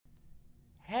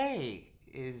Hey,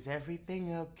 is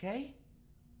everything okay?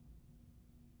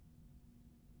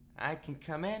 I can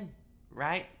come in,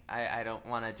 right? I don't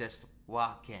want to just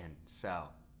walk in, so.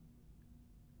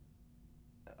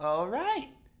 All right.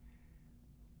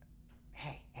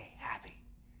 Hey, Happy.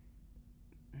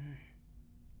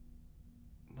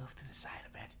 Move to the side a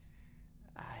bit.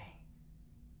 I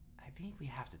think we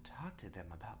have to talk to them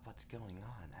about what's going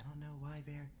on. I don't know why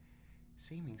they're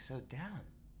seeming so down.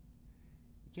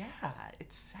 Yeah,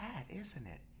 it's sad, isn't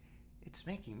it? It's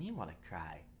making me want to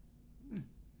cry.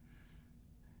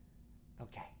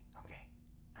 Okay.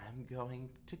 I'm going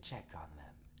to check on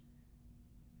them.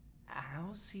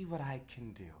 I'll see what I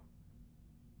can do.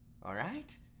 All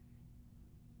right?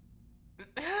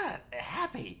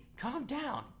 Happy, calm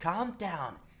down.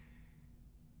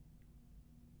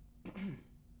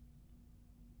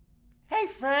 Hey,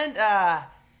 friend,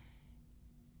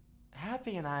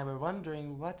 Happy and I were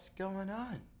wondering what's going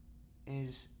on.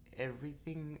 Is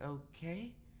everything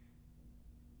okay?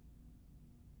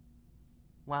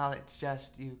 Well, it's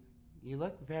just you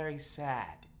look very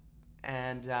sad.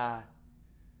 And,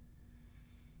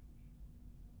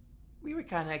 we were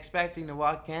kind of expecting to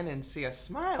walk in and see a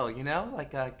smile, you know?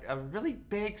 Like a really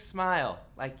big smile,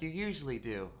 like you usually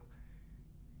do.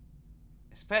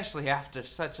 Especially after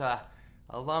such a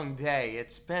long day.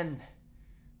 It's been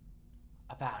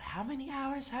about how many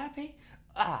hours, Happy?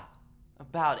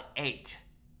 About 8.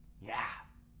 Yeah.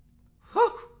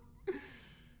 Whew!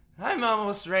 I'm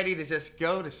almost ready to just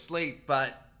go to sleep,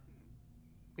 but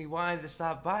we wanted to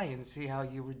stop by and see how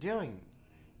you were doing.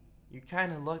 You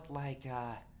kind of looked like,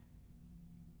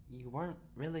 you weren't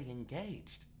really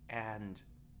engaged, and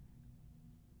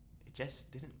it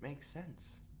just didn't make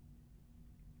sense.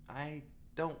 I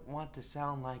don't want to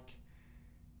sound like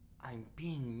I'm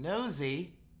being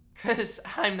nosy, 'cause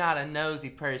I'm not a nosy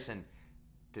person,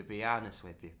 to be honest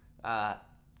with you.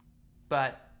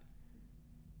 But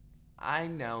I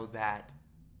know that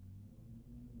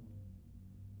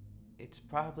it's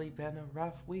probably been a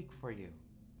rough week for you,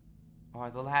 or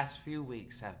the last few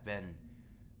weeks have been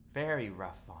very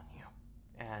rough on you,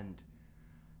 and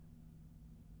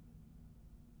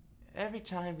every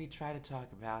time we try to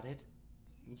talk about it,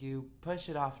 you push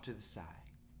it off to the side.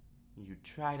 You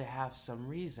try to have some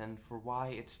reason for why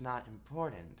it's not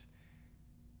important.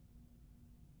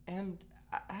 And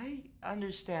I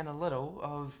understand a little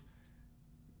of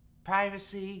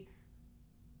privacy,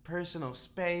 personal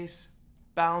space,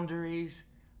 boundaries.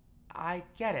 I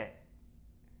get it.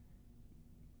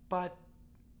 But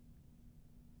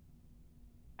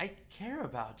I care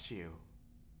about you,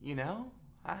 you know?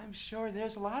 I'm sure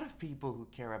there's a lot of people who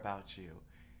care about you.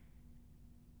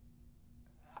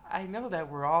 I know that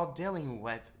we're all dealing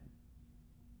with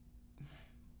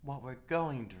what we're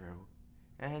going through,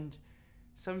 and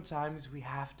sometimes we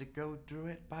have to go through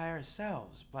it by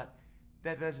ourselves, but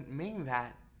that doesn't mean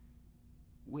that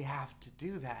we have to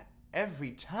do that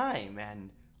every time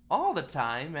and all the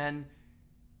time, and,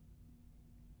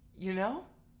 you know?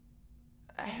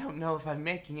 I don't know if I'm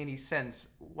making any sense.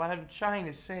 What I'm trying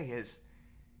to say is,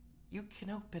 you can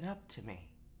open up to me.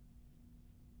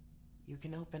 You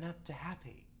can open up to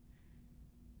Happy.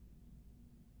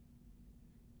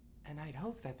 And I'd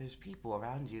hope that there's people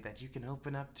around you that you can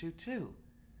open up to too.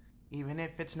 Even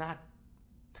if it's not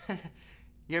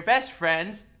your best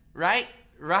friends, right?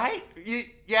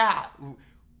 Yeah,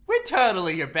 we're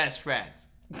totally your best friends.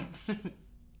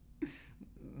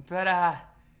 But,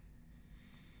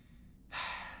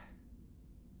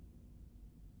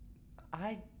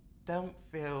 I don't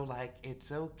feel like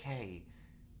it's okay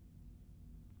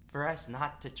for us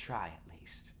not to try, at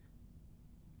least.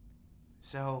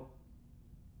 So,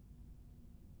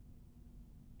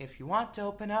 if you want to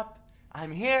open up,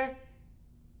 I'm here.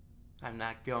 I'm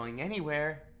not going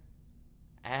anywhere.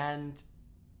 And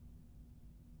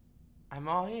I'm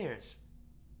all ears.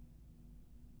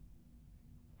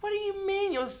 What do you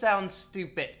mean you'll sound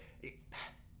stupid?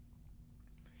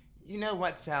 You know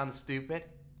what sounds stupid?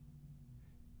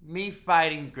 Me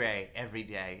fighting Gray every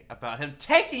day about him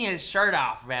taking his shirt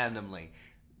off randomly.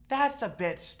 That's a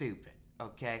bit stupid,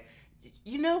 okay?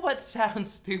 You know what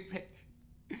sounds stupid?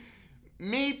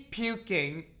 Me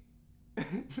puking.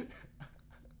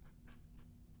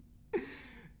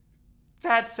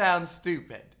 That sounds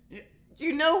stupid.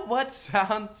 You know what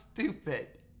sounds stupid?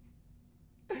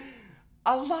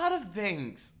 A lot of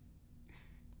things.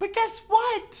 But guess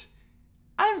what?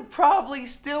 I'm probably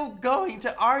still going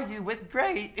to argue with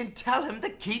Gray and tell him to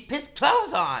keep his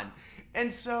clothes on.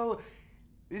 And so,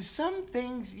 some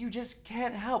things you just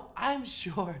can't help. I'm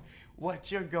sure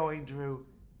what you're going through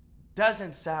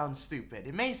doesn't sound stupid.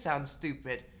 It may sound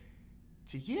stupid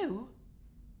to you,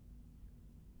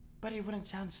 But it wouldn't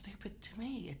sound stupid to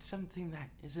me. It's something that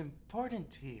is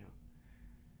important to you.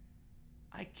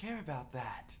 I care about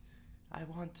that. I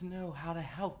want to know how to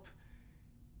help.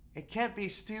 It can't be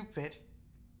stupid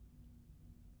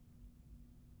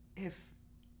if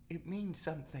it means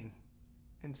something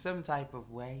in some type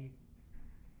of way.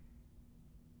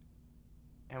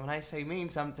 And when I say mean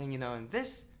something, in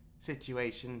this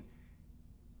situation,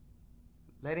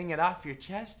 letting it off your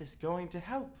chest is going to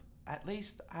help. At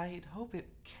least I'd hope it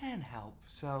can help.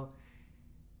 So,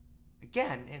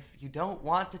 again, if you don't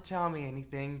want to tell me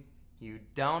anything, you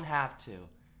don't have to.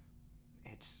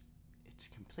 It's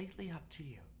completely up to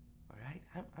you, all right?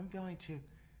 I'm going to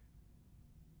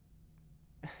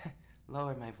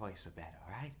lower my voice a bit,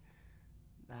 all right?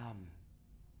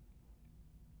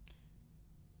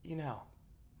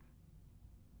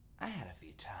 I had a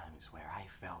few times where I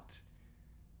felt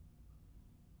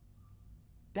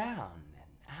down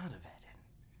and out of it,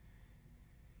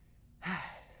 and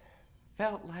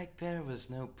felt like there was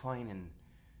no point in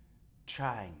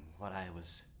trying what I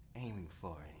was aiming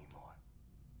for anymore.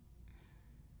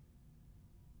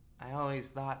 I always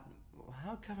thought, well,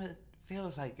 how come it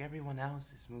feels like everyone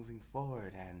else is moving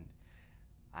forward and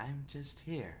I'm just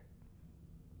here?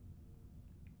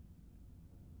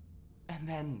 And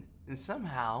then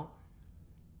somehow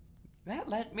that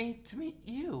led me to meet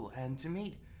you and to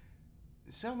meet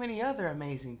so many other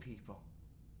amazing people.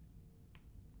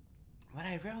 What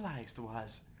I realized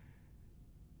was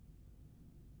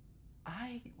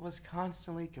I was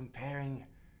constantly comparing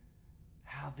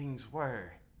how things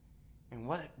were and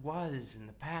what it was in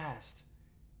the past,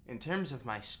 in terms of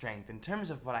my strength, in terms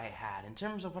of what I had, in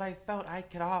terms of what I felt I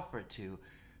could offer to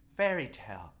Fairy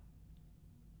Tale.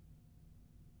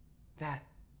 That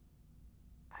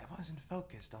I wasn't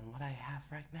focused on what I have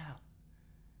right now,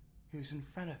 who's in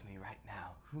front of me right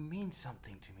now, who means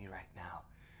something to me right now.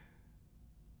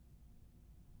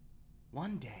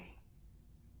 One day,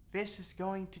 this is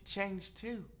going to change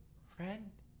too,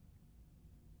 friend.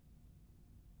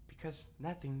 Because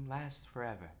nothing lasts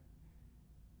forever.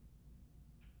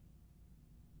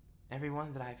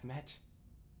 Everyone that I've met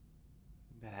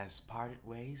that has parted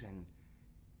ways and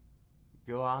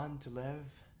go on to live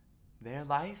their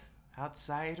life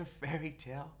outside of Fairy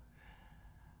Tale,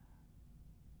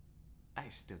 I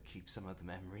still keep some of the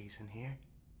memories in here.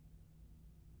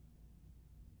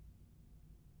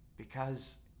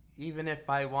 Because even if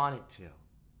I wanted to,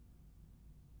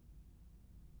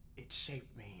 it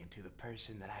shaped me into the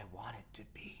person that I wanted to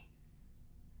be.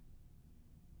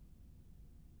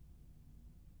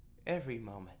 Every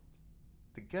moment,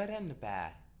 the good and the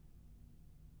bad.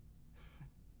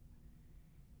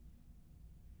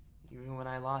 Even when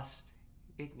I lost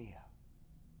Dragneel.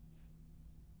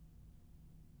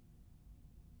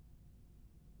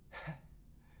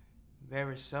 There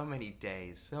were so many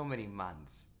days, so many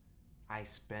months I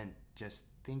spent just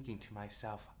thinking to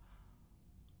myself,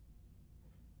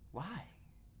 why?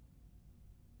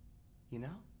 You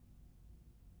know?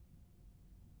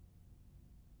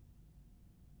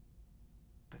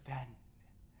 But then,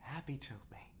 Happy told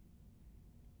me,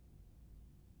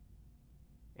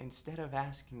 instead of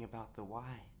asking about the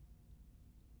why,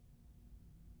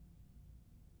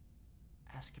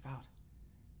 ask about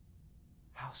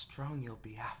how strong you'll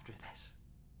be after this.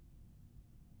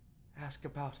 Ask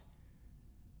about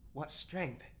what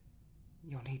strength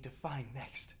you'll need to find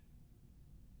next.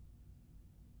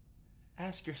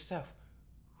 Ask yourself,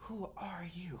 who are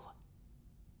you?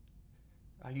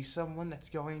 Are you someone that's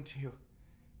going to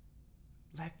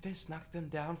let this knock them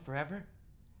down forever?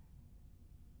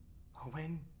 Or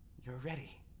when you're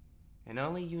ready, and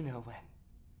only you know when,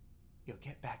 you'll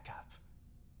get back up.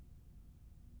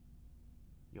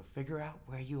 You'll figure out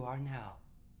where you are now.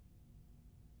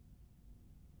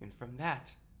 And from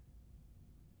that,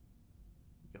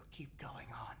 you'll keep going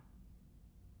on.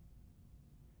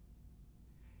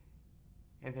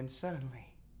 And then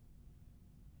suddenly,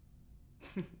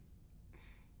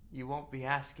 you won't be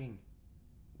asking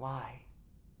why.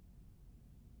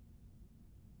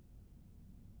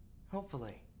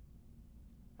 Hopefully.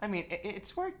 I mean,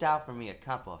 it's worked out for me a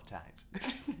couple of times.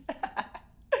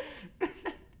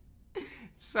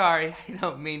 Sorry, I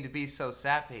don't mean to be so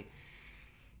sappy.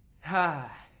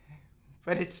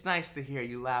 But it's nice to hear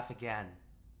you laugh again.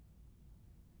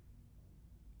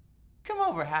 Come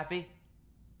over, Happy.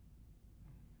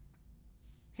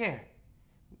 Here,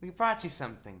 we brought you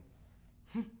something.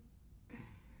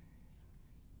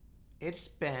 It's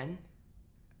been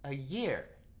a year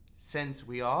since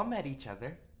we all met each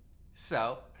other,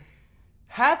 so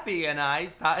Happy and I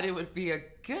thought it would be a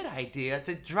good idea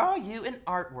to draw you an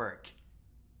artwork.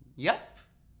 Yup.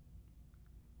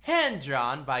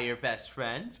 hand-drawn by your best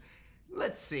friends.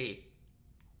 Let's see.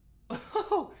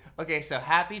 Okay, so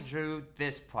Happy drew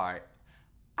this part.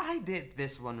 I did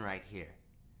this one right here.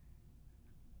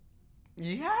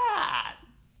 Yeah,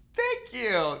 thank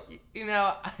you. You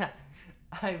know,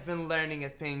 I've been learning a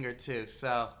thing or two,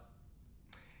 so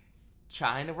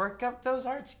trying to work up those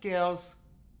art skills.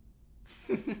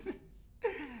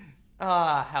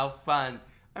 Ah, how fun.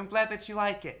 I'm glad that you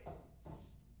like it.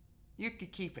 You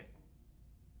could keep it.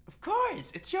 Of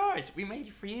course, it's yours. We made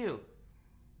it for you.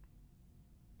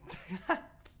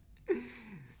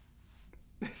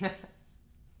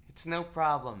 It's no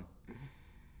problem.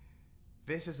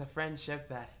 This is a friendship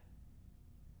that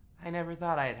I never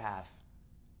thought I'd have.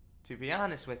 To be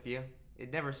honest with you,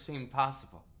 it never seemed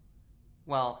possible.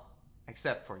 Well,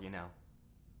 except for,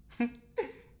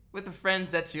 with the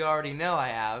friends that you already know I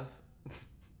have.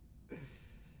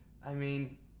 I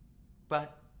mean,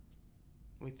 but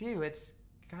with you, it's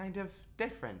kind of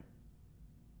different.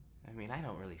 I mean, I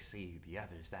don't really see the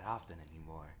others that often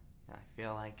anymore. I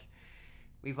feel like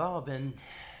we've all been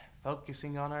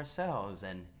focusing on ourselves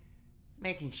and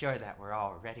making sure that we're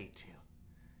all ready to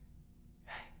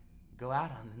go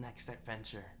out on the next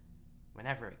adventure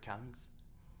whenever it comes.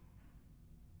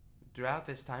 Throughout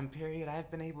this time period, I've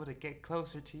been able to get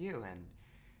closer to you and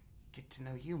get to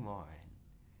know you more and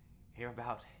hear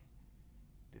about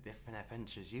the different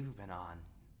adventures you've been on.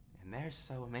 And they're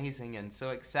so amazing and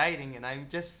so exciting, and I'm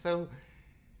just so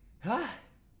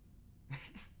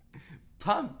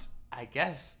pumped, I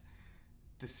guess,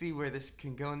 to see where this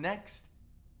can go next.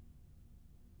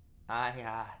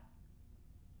 I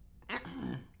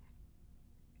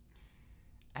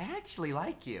actually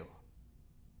like you.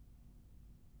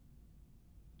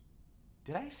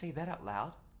 Did I say that out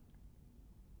loud?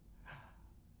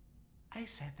 I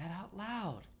said that out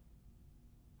loud.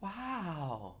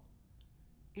 Wow.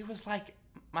 It was like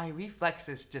my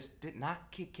reflexes just did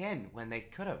not kick in when they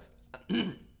could have.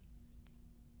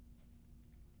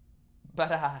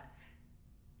 But,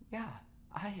 yeah,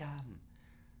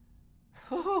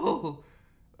 oh,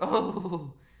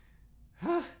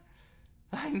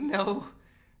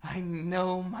 I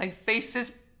know my face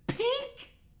is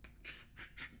pink.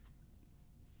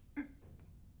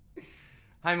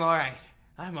 I'm all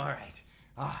right.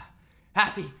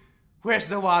 Happy, where's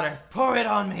the water? Pour it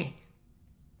on me.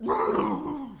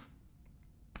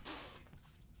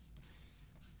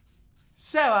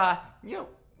 So,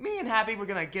 me and Happy, we're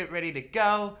gonna get ready to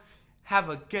go. Have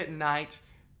a good night.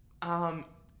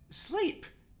 Sleep.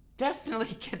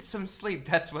 Definitely get some sleep.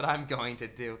 That's what I'm going to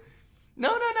do. No.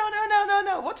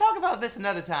 We'll talk about this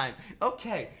another time.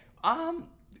 Okay.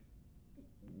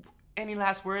 Any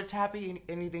last words, Happy?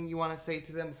 Anything you want to say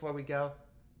to them before we go?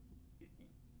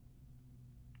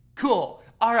 Cool.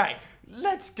 All right.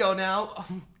 Let's go now.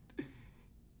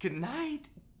 Good night.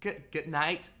 Good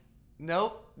night.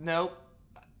 Nope.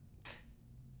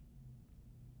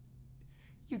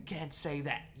 You can't say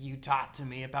that you talked to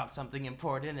me about something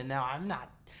important and now I'm not.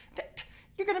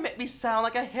 You're gonna make me sound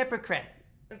like a hypocrite.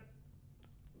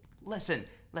 Listen.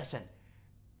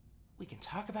 We can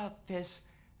talk about this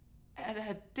at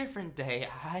a different day.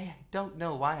 I don't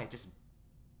know why I just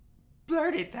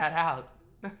blurted that out.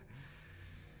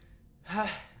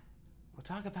 We'll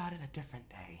talk about it a different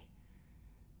day.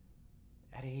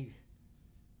 At a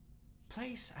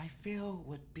place I feel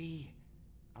would be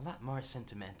a lot more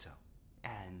sentimental.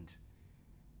 And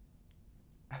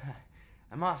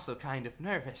I'm also kind of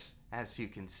nervous, as you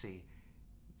can see.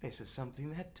 This is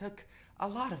something that took a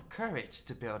lot of courage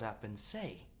to build up and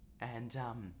say. And,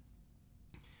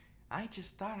 I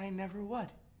just thought I never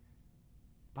would.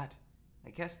 But I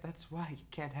guess that's why you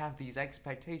can't have these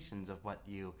expectations of what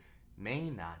you may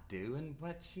not do and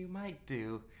what you might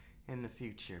do in the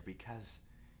future, because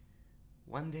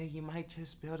one day you might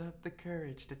just build up the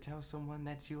courage to tell someone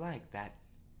that you like that,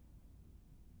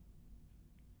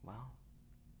 well,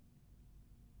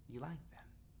 you like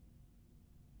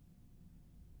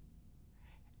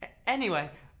them. Anyway,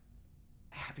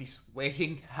 Happy's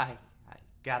waiting. I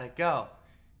gotta go.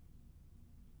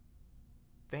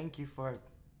 Thank you for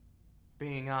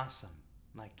being awesome,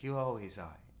 like you always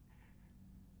are.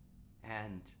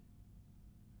 And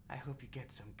I hope you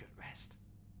get some good rest.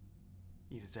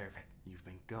 You deserve it. You've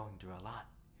been going through a lot.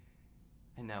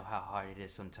 I know how hard it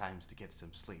is sometimes to get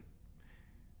some sleep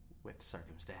with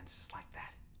circumstances like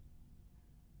that.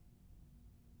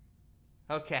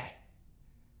 Okay.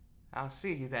 I'll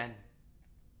see you then.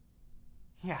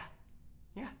 Yeah.